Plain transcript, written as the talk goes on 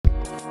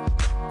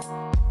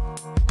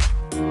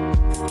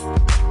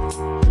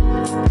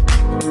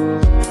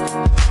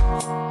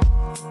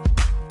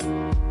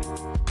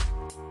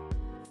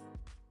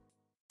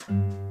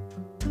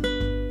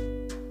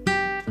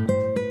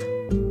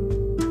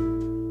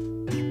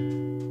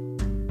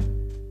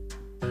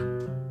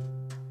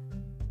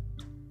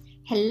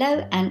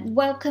Hello and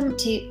welcome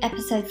to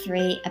episode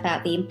 3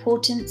 about the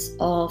importance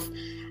of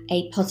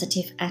a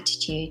positive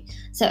attitude.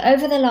 So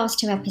over the last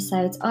 2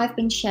 episodes, I've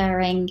been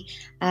sharing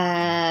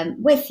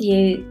with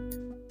you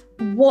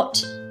what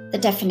the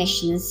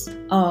definitions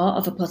are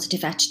of a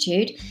positive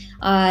attitude,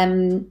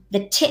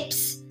 the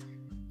tips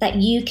that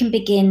you can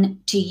begin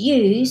to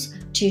use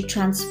to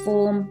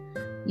transform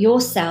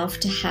yourself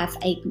to have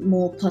a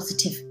more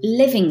positive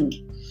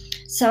living.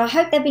 So I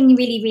hope they've been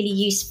really, really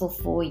useful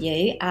for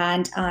you.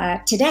 And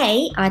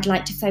today I'd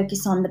like to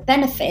focus on the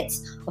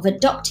benefits of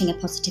adopting a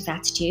positive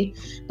attitude,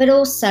 but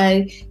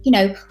also,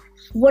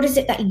 what is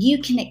it that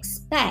you can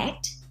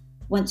expect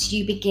once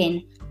you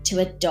begin to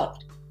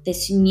adopt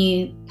this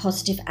new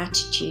positive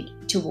attitude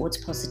towards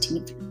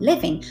positive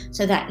living,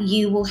 so that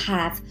you will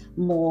have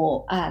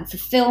more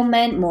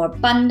fulfillment, more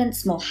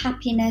abundance, more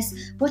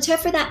happiness,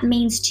 whatever that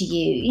means to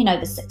you,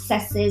 the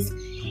successes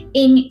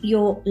in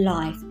your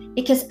life.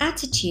 Because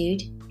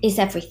attitude is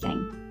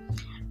everything.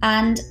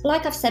 And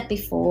like I've said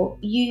before,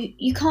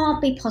 you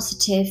can't be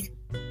positive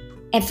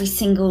every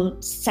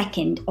single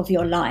second of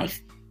your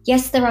life.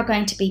 Yes, there are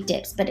going to be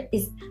dips, but it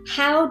is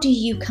how do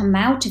you come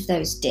out of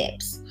those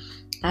dips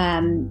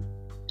when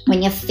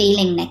you're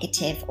feeling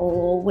negative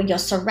or when you're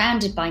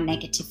surrounded by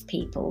negative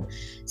people.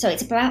 So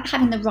it's about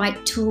having the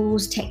right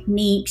tools,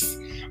 techniques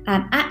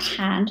at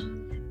hand,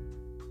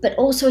 but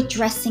also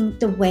addressing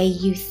the way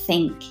you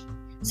think.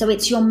 So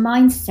it's your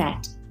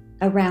mindset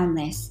around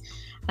this,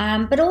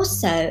 but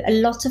also a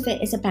lot of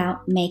it is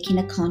about making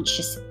a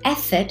conscious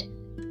effort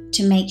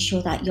to make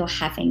sure that you're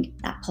having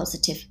that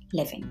positive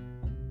living.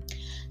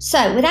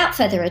 So without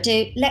further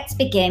ado, let's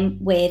begin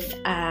with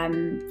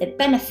the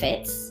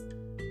benefits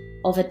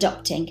of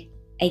adopting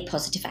a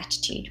positive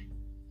attitude.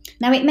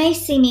 Now, it may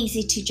seem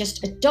easy to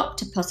just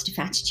adopt a positive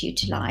attitude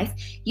to life.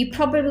 You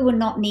probably will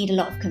not need a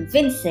lot of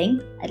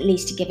convincing, at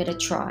least to give it a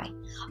try.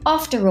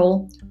 After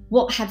all,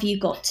 what have you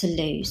got to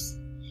lose?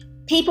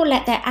 People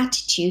let their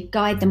attitude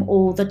guide them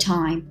all the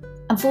time.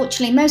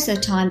 Unfortunately, most of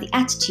the time, the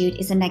attitude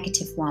is a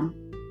negative one.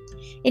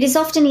 It is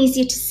often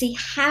easier to see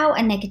how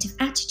a negative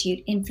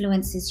attitude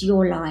influences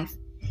your life.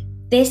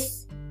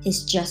 This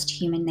is just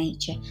human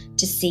nature,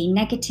 to see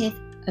negative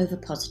over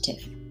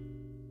positive.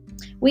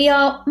 We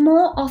are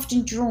more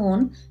often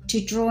drawn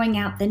to drawing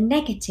out the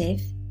negative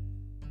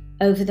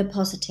over the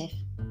positive.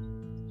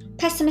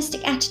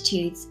 Pessimistic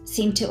attitudes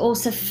seem to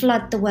also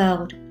flood the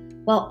world,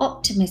 while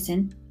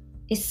optimism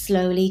is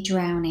slowly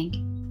drowning.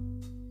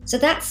 So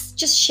that's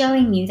just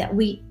showing you that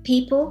we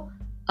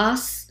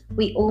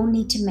all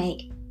need to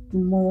make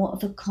more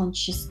of a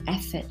conscious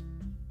effort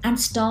and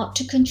start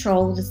to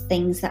control the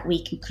things that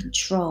we can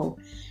control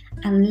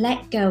and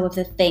let go of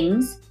the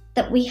things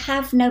that we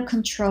have no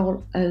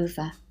control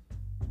over.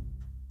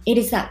 It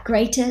is that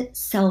greater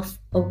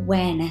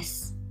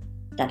self-awareness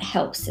that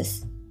helps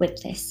us with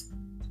this.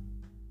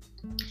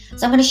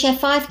 So I'm going to share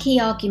 5 key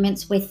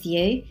arguments with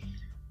you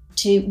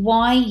to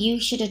why you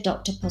should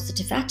adopt a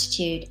positive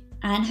attitude,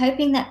 and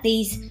hoping that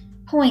these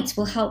points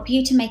will help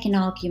you to make an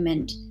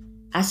argument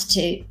as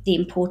to the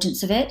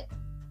importance of it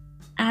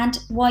and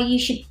why you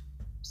should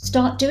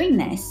start doing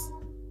this,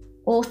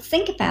 or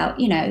think about,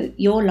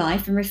 your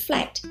life and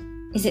reflect,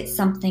 is it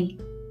something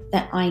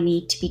that I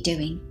need to be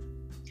doing?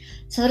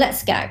 So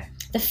let's go.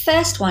 The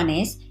first one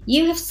is,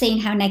 you have seen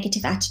how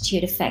negative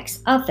attitude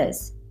affects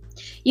others.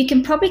 You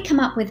can probably come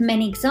up with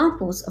many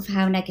examples of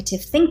how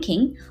negative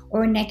thinking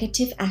or a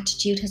negative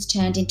attitude has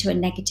turned into a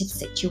negative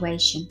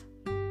situation.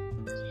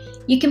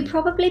 You can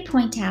probably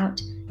point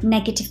out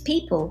negative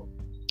people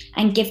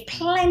and give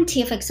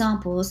plenty of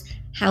examples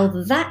how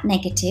that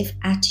negative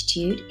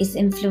attitude is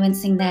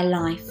influencing their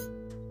life.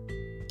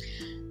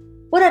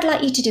 What I'd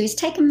like you to do is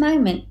take a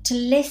moment to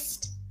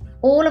list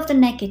all of the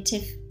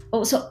negative,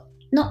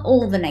 not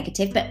all the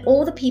negative, but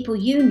all the people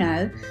you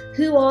know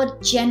who are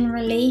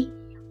generally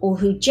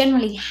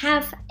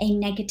have a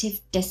negative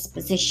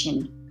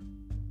disposition.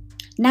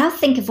 Now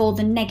think of all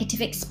the negative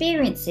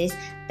experiences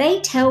they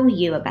tell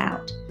you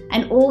about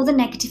and all the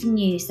negative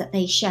news that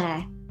they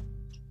share.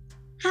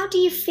 How do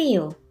you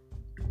feel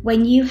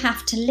when you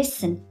have to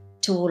listen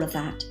to all of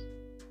that?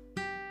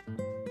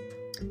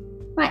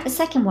 Right, the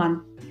second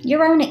one,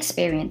 your own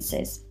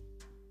experiences.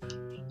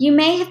 You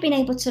may have been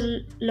able to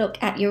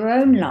look at your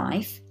own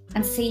life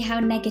and see how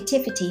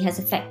negativity has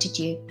affected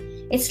you.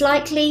 It's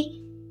likely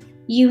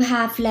you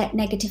have let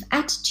negative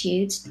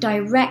attitudes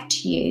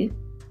direct you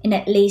in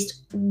at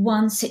least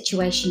one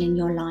situation in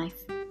your life.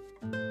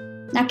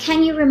 Now,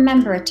 can you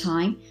remember a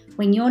time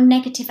when your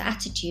negative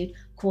attitude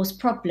caused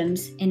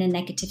problems in a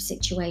negative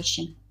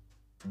situation?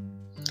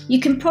 You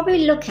can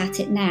probably look at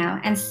it now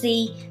and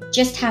see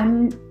just how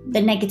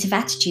the negative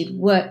attitude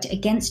worked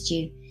against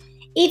you.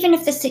 Even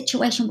if the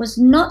situation was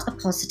not a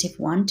positive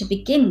one to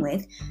begin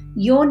with,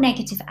 your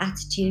negative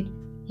attitude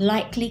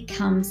likely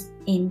comes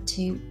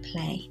into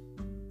play.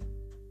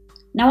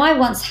 Now, I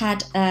once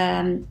had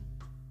a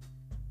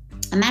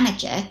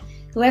manager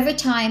who every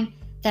time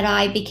that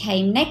I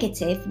became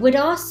negative would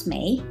ask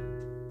me,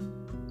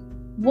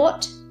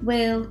 what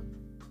will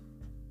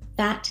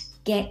that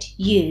get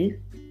you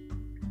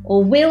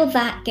Or will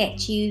that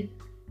get you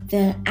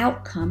the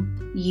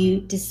outcome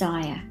you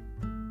desire?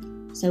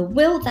 So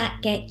will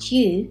that get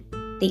you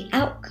the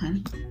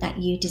outcome that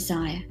you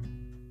desire?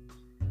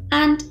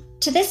 And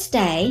to this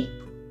day,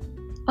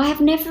 I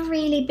have never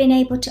really been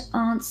able to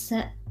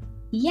answer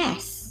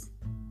yes.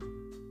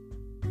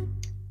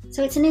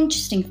 So it's an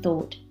interesting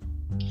thought.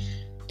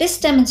 This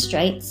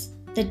demonstrates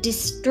the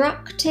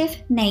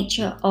destructive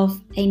nature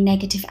of a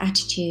negative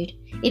attitude.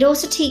 It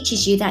also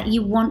teaches you that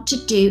you want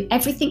to do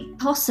everything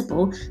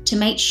possible to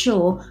make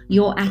sure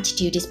your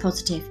attitude is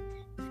positive.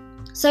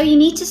 So you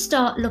need to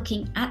start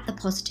looking at the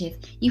positive.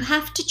 You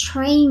have to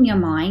train your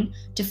mind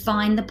to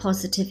find the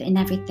positive in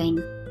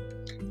everything.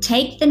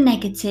 Take the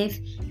negative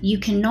you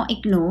cannot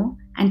ignore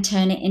and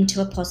turn it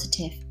into a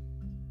positive.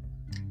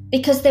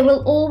 Because there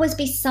will always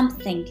be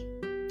something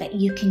that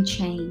you can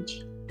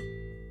change.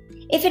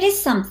 If it is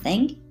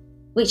something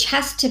which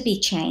has to be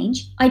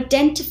changed,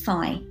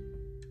 identify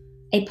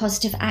a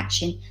positive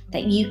action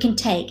that you can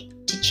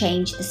take to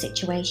change the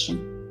situation.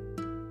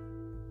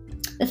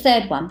 The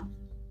third one,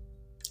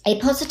 a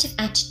positive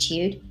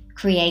attitude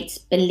creates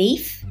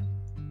belief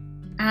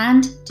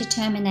and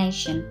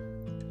determination.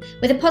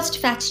 With a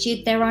positive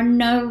attitude, there are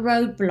no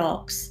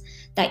roadblocks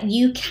that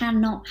you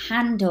cannot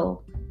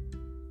handle.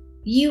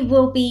 You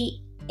will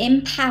be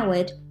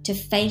empowered to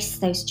face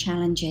those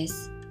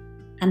challenges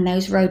and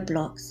those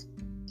roadblocks.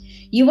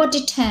 You are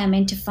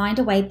determined to find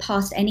a way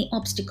past any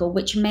obstacle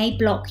which may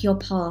block your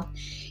path.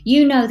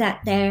 You know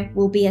that there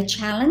will be a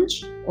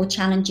challenge or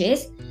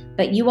challenges,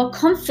 but you are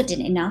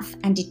confident enough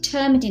and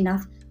determined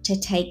enough to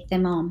take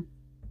them on,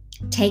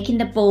 taking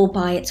the bull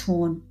by its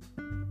horn.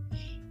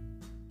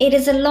 It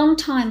is a long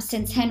time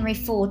since Henry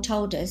Ford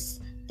told us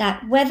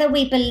that whether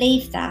we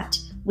believe that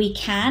we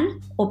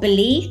can or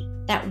believe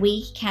that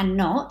we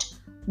cannot,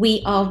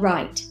 we are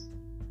right.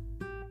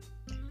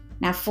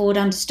 Now, Ford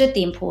understood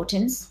the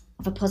importance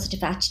of a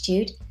positive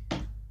attitude,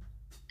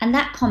 and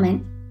that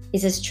comment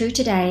is as true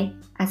today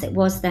as it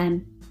was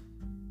then.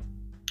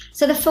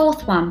 So the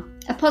fourth one,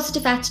 a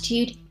positive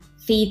attitude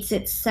feeds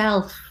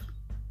itself.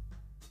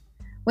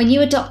 When you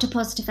adopt a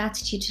positive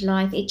attitude to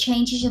life, it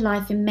changes your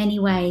life in many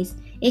ways.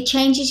 It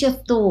changes your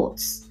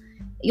thoughts,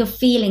 your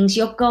feelings,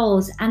 your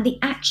goals, and the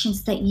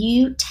actions that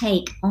you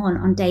take on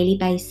a daily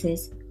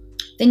basis.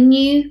 The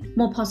new,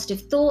 more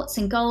positive thoughts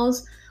and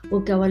goals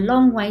will go a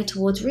long way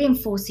towards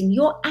reinforcing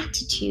your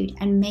attitude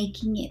and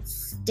making it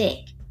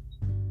stick.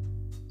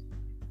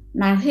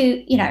 Now,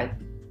 who,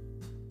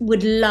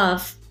 would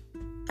love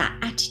that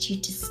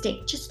attitude to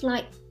stick, just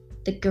like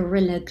the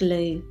Gorilla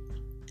Glue?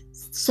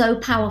 So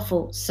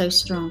powerful, so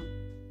strong.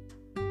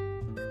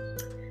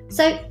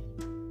 So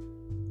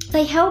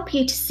they help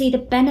you to see the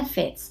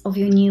benefits of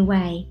your new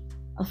way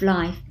of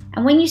life.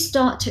 And when you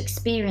start to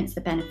experience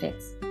the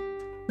benefits,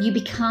 you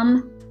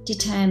become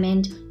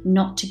determined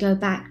not to go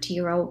back to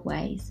your old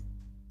ways,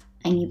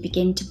 and you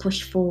begin to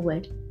push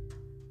forward.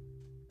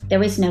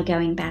 There is no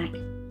going back.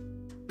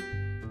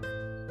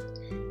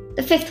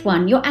 The fifth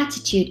one, your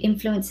attitude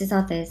influences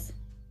others.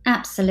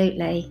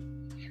 Absolutely.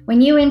 When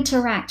you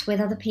interact with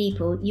other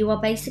people, you are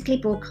basically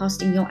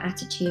broadcasting your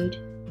attitude.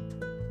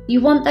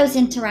 You want those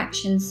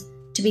interactions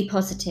to be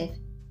positive.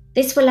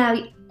 This will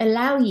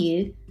allow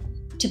you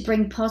to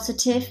bring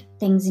positive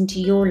things into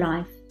your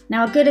life.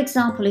 Now, a good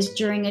example is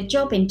during a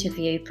job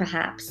interview,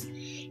 perhaps.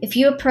 If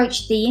you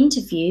approach the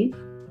interview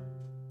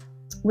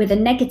with a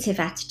negative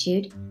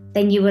attitude,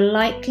 then you will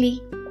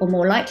likely or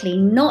more likely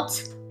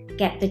not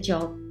get the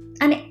job.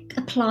 And it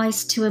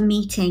applies to a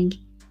meeting.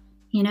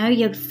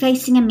 You're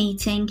facing a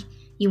meeting,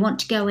 you want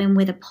to go in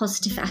with a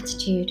positive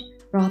attitude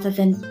rather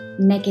than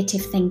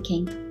negative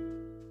thinking.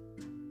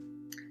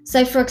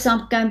 So, for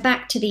example, going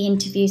back to the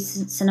interview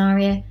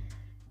scenario,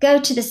 go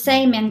to the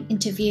same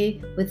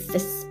interview with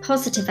this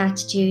positive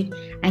attitude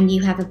and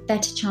you have a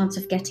better chance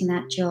of getting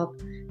that job.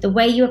 The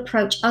way you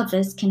approach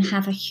others can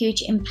have a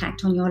huge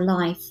impact on your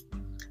life.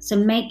 So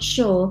make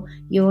sure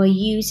you are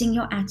using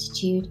your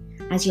attitude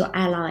as your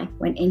ally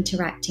when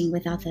interacting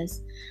with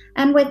others.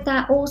 And with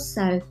that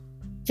also,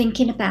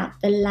 thinking about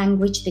the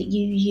language that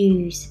you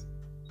use.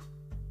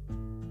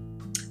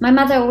 My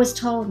mother always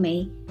told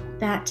me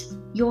that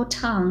your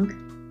tongue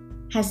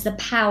has the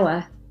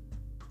power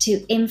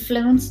to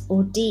influence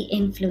or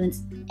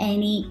de-influence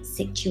any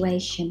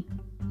situation.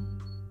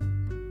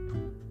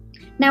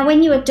 Now,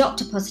 when you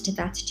adopt a positive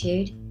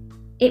attitude,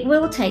 it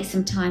will take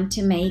some time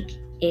to make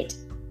it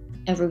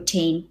a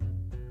routine.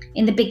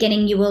 In the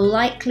beginning, you will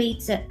likely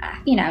to,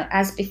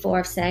 as before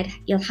I've said,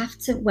 you'll have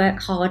to work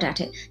hard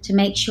at it to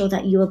make sure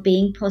that you are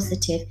being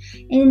positive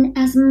in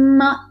as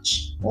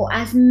much or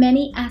as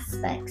many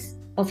aspects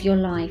of your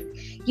life.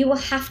 You will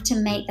have to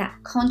make that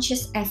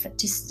conscious effort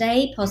to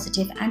stay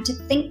positive and to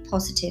think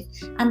positive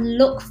and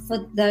look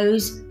for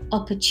those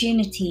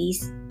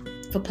opportunities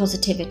for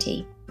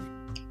positivity.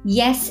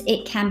 Yes,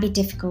 it can be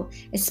difficult,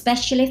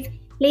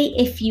 especially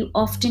if you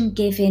often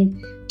give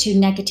in to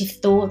negative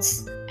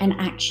thoughts and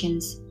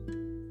actions.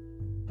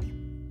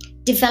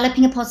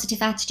 Developing a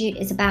positive attitude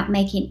is about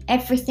making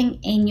everything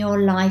in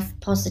your life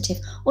positive,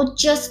 or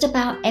just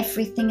about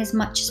everything as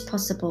much as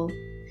possible.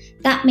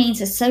 That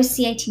means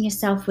associating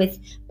yourself with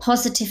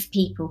positive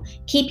people,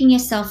 keeping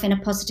yourself in a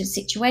positive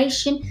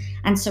situation,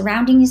 and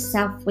surrounding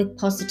yourself with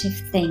positive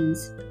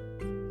things.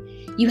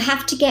 You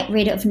have to get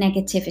rid of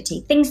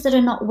negativity. Things that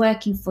are not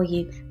working for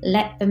you,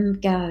 let them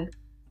go.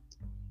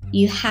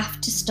 You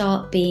have to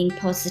start being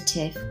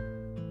positive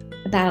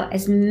about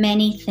as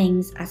many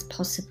things as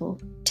possible.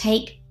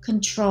 Take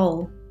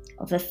control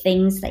of the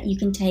things that you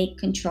can take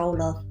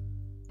control of.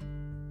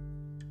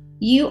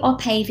 You are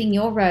paving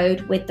your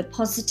road with the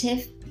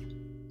positive,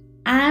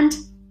 and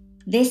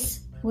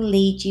this will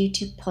lead you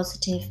to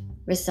positive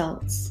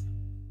results.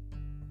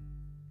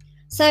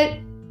 So,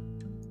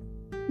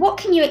 what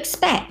can you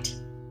expect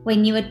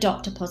when you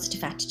adopt a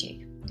positive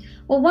attitude?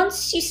 Well,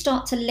 once you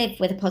start to live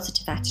with a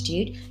positive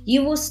attitude,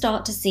 you will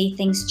start to see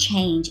things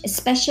change,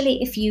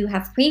 especially if you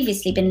have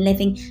previously been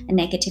living a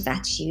negative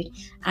attitude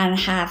and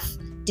have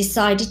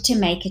decided to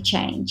make a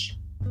change.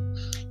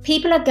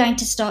 People are going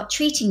to start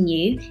treating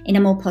you in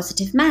a more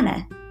positive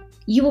manner.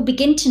 You will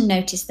begin to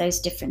notice those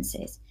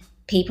differences.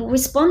 People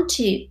respond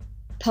to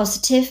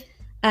positive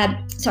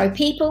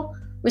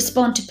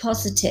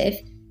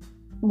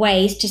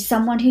ways to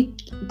someone who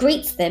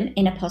greets them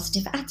in a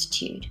positive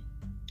attitude.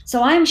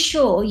 So I'm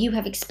sure you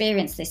have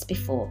experienced this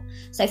before.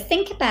 So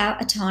think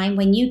about a time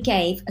when you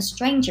gave a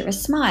stranger a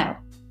smile.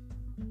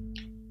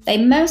 They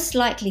most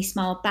likely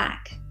smiled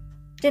back,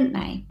 didn't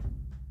they?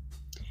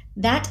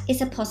 That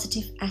is a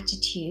positive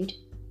attitude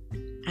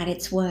at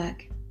its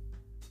work.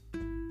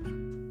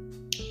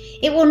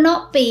 It will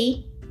not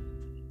be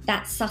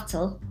that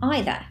subtle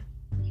either.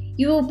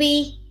 You will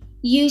be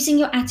using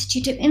your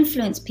attitude to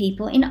influence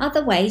people in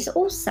other ways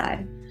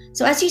also.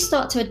 So as you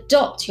start to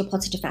adopt your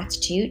positive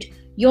attitude,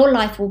 your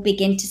life will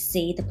begin to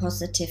see the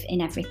positive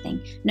in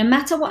everything. No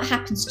matter what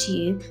happens to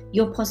you,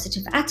 your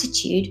positive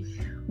attitude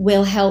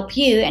will help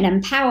you and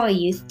empower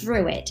you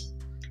through it.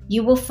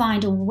 You will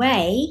find a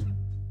way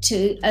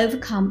to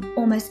overcome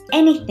almost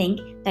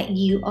anything that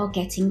you are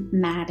getting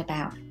mad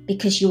about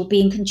because you'll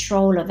be in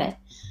control of it.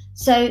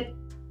 So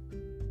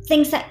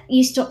things that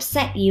used to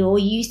upset you or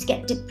you used to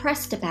get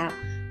depressed about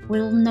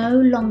will no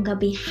longer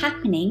be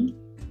happening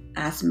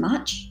as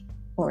much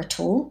or at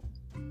all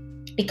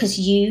because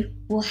you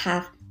will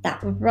have that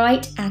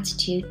right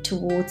attitude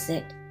towards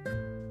it.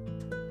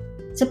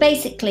 So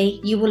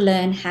basically, you will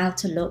learn how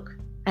to look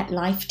at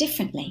life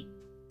differently.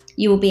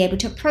 You will be able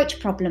to approach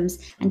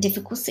problems and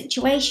difficult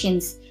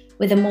situations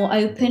with a more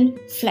open,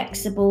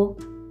 flexible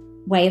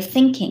way of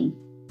thinking.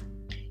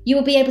 You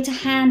will be able to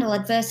handle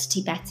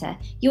adversity better.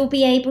 You will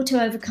be able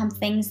to overcome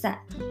things that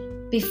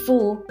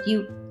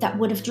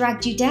would have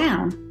dragged you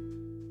down.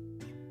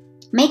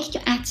 Making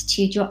your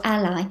attitude your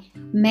ally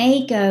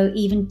may go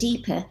even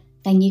deeper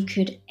than you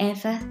could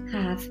ever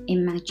have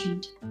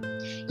imagined.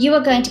 You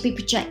are going to be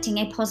projecting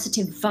a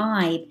positive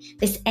vibe,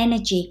 this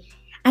energy,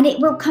 and it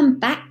will come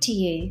back to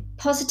you.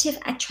 Positive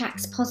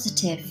attracts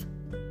positive.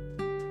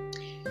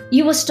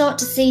 You will start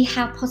to see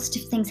how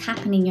positive things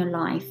happen in your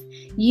life.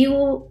 You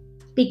will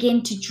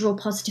begin to draw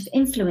positive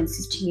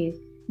influences to you.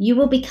 You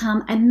will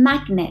become a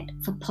magnet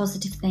for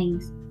positive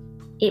things.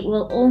 It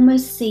will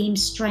almost seem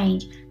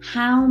strange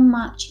how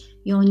much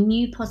your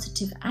new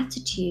positive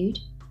attitude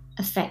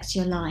affects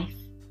your life.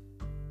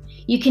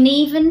 You can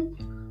even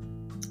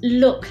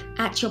look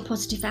at your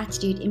positive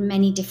attitude in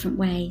many different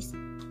ways.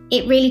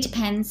 It really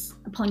depends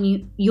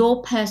upon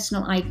your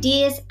personal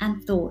ideas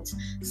and thoughts.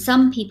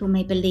 Some people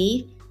may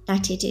believe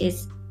that it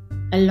is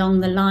along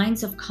the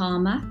lines of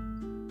karma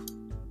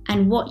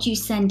and what you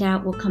send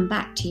out will come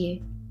back to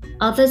you.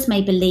 Others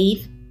may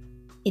believe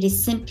it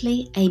is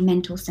simply a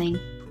mental thing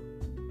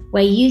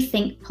where you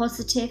think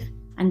positive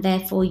and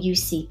therefore you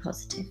see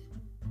positive.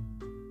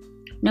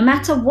 No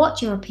matter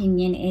what your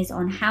opinion is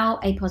on how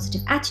a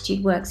positive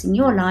attitude works in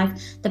your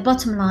life, the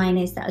bottom line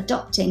is that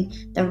adopting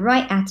the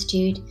right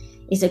attitude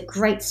is a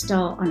great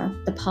start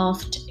on the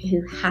path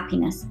to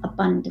happiness,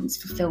 abundance,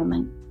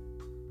 fulfillment.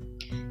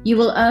 You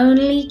will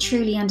only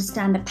truly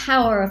understand the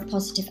power of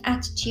positive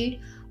attitude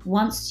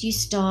once you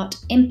start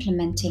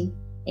implementing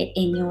it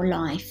in your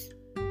life.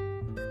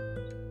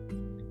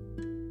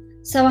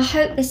 So I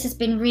hope this has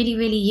been really,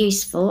 really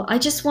useful. I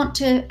just want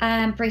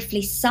to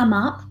briefly sum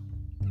up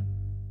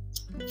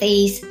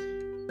these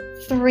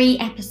 3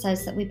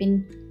 episodes that we've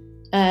been,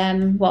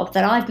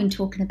 that I've been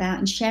talking about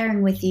and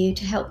sharing with you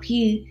to help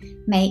you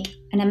make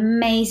an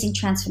amazing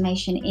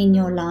transformation in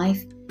your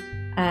life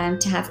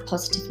to have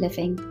positive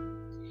living.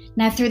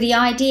 Now, through the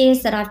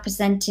ideas that I've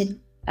presented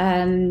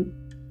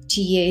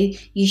to you,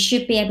 you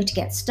should be able to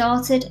get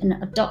started in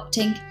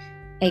adopting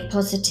a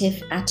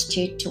positive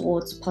attitude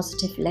towards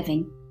positive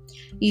living.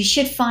 You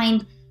should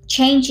find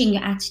changing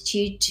your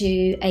attitude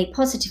to a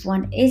positive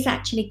one is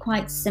actually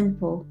quite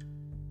simple.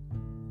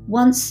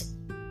 Once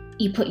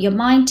you put your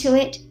mind to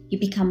it, you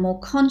become more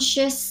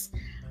conscious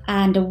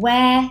and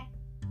aware.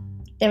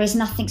 There is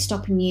nothing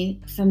stopping you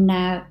from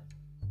now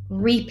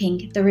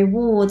reaping the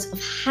rewards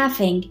of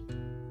having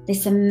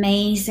this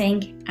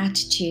amazing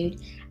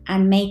attitude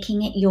and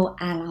making it your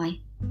ally.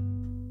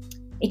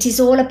 It is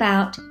all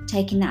about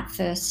taking that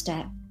first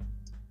step,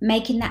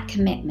 making that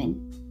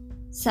commitment,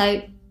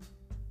 So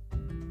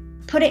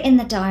put it in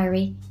the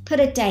diary, put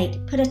a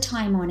date, put a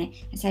time on it,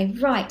 and say,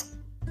 right,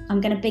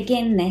 I'm going to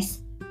begin this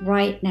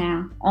right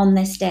now, on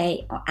this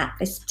day, or at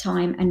this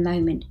time and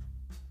moment.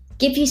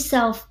 Give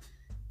yourself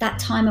that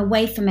time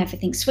away from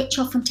everything, switch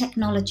off from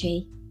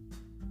technology,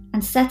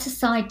 and set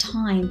aside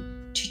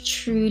time to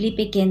truly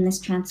begin this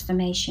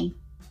transformation.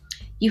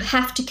 You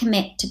have to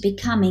commit to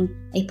becoming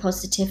a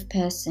positive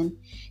person.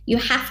 You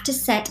have to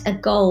set a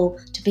goal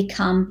to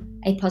become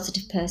a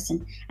positive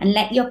person and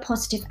let your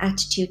positive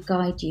attitude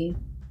guide you.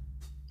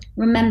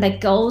 Remember,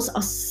 goals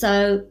are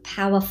so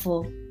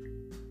powerful.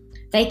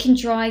 They can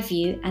drive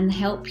you and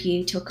help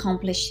you to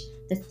accomplish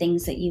the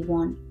things that you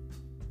want.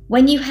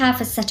 When you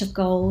have a set of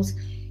goals,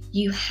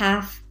 you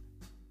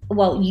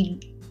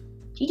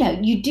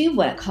do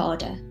work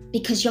harder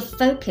because you're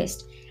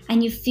focused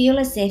and you feel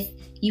as if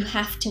you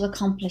have to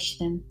accomplish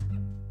them.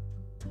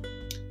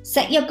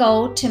 Set your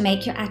goal to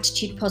make your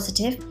attitude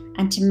positive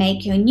and to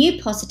make your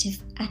new positive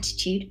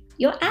attitude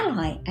your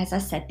ally, as I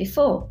said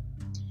before.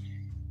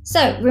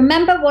 So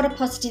remember what a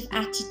positive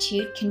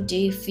attitude can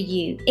do for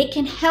you. It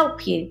can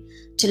help you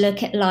to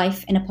look at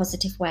life in a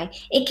positive way.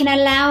 It can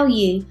allow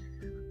you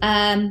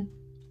to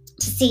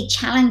see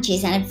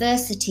challenges and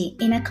adversity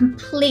in a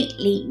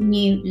completely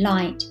new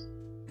light.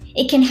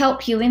 It can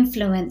help you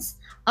influence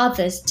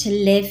others to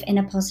live in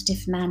a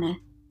positive manner,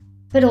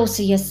 but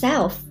also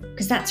yourself,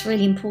 because that's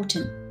really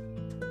important.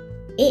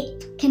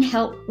 It can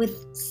help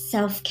with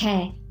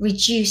self-care,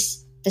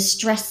 reduce the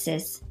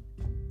stresses.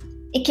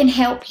 It can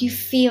help you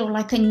feel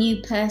like a new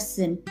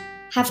person,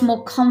 have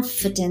more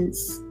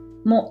confidence,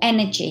 more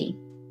energy.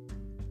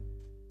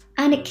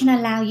 And it can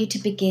allow you to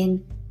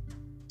begin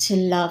to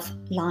love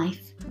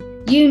life.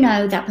 You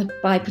know that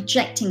by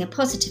projecting a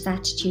positive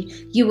attitude,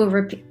 you will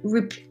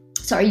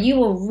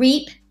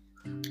reap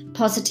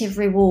positive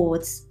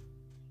rewards.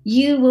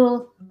 You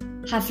will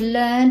have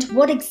learned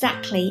what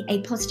exactly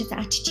a positive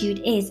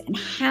attitude is and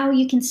how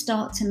you can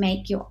start to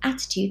make your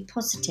attitude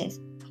positive.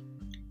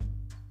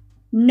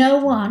 No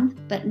one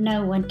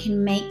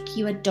can make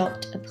you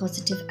adopt a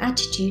positive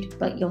attitude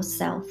but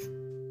yourself.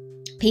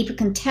 People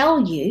can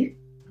tell you,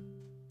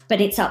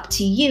 but it's up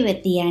to you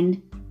at the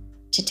end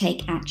to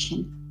take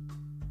action.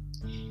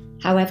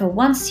 However,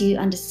 once you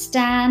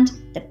understand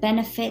the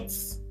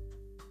benefits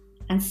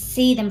and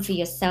see them for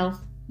yourself,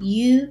 would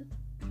you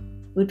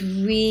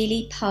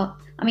really pass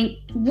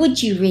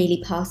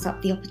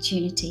up the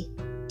opportunity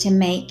to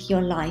make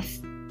your life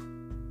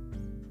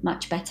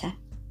much better?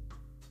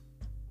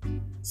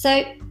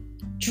 So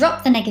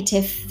drop the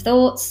negative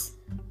thoughts,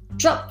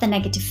 drop the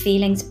negative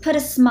feelings, put a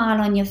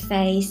smile on your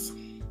face,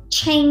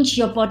 change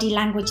your body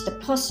language, the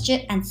posture,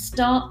 and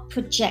start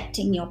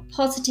projecting your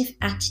positive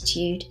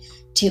attitude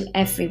to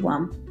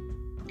everyone.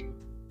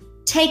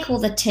 Take all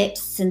the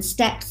tips and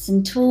steps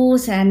and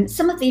tools and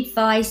some of the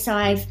advice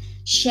I've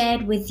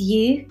shared with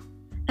you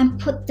and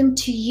put them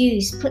to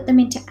use, put them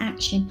into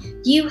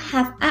action. You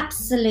have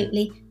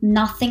absolutely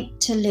nothing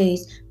to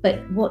lose,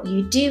 but what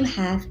you do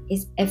have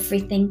is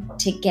everything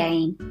to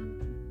gain.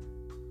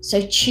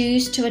 So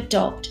choose to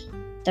adopt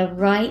the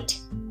right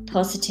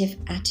positive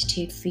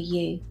attitude for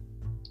you.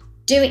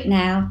 Do it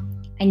now,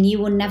 and you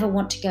will never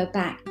want to go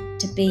back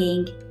to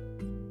being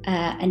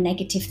a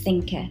negative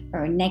thinker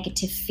or a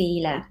negative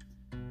feeler.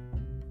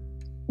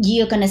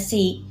 You're going to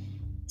see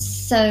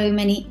so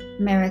many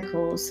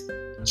miracles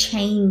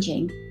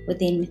changing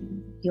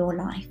within your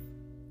life.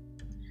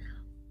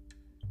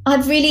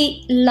 I've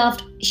really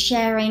loved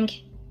sharing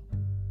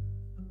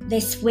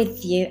this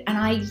with you, and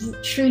I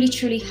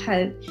truly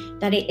hope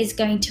that it is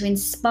going to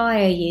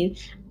inspire you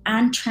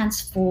and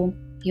transform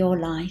your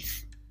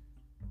life.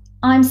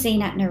 I'm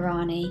Zeenat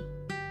Noorani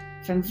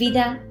from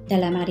Vida de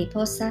la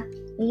Mariposa,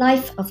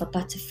 Life of a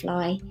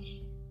Butterfly.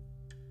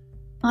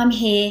 I'm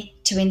here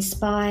to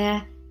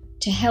inspire,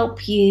 to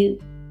help you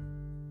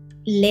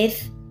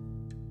live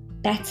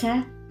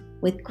better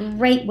with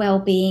great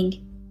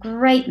well-being,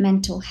 great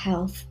mental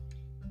health.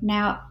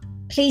 Now,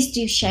 please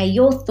do share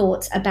your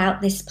thoughts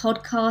about this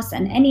podcast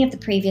and any of the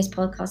previous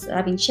podcasts that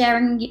I've been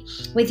sharing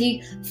with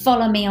you.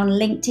 Follow me on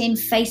LinkedIn,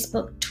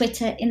 Facebook,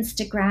 Twitter,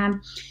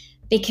 Instagram,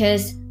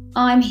 because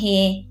I'm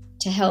here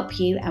to help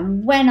you.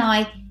 And when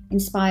I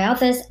inspire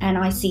others and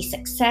I see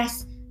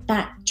success,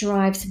 that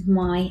drives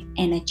my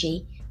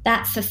energy.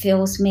 That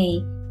fulfills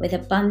me with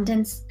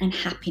abundance and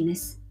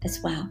happiness as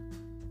well.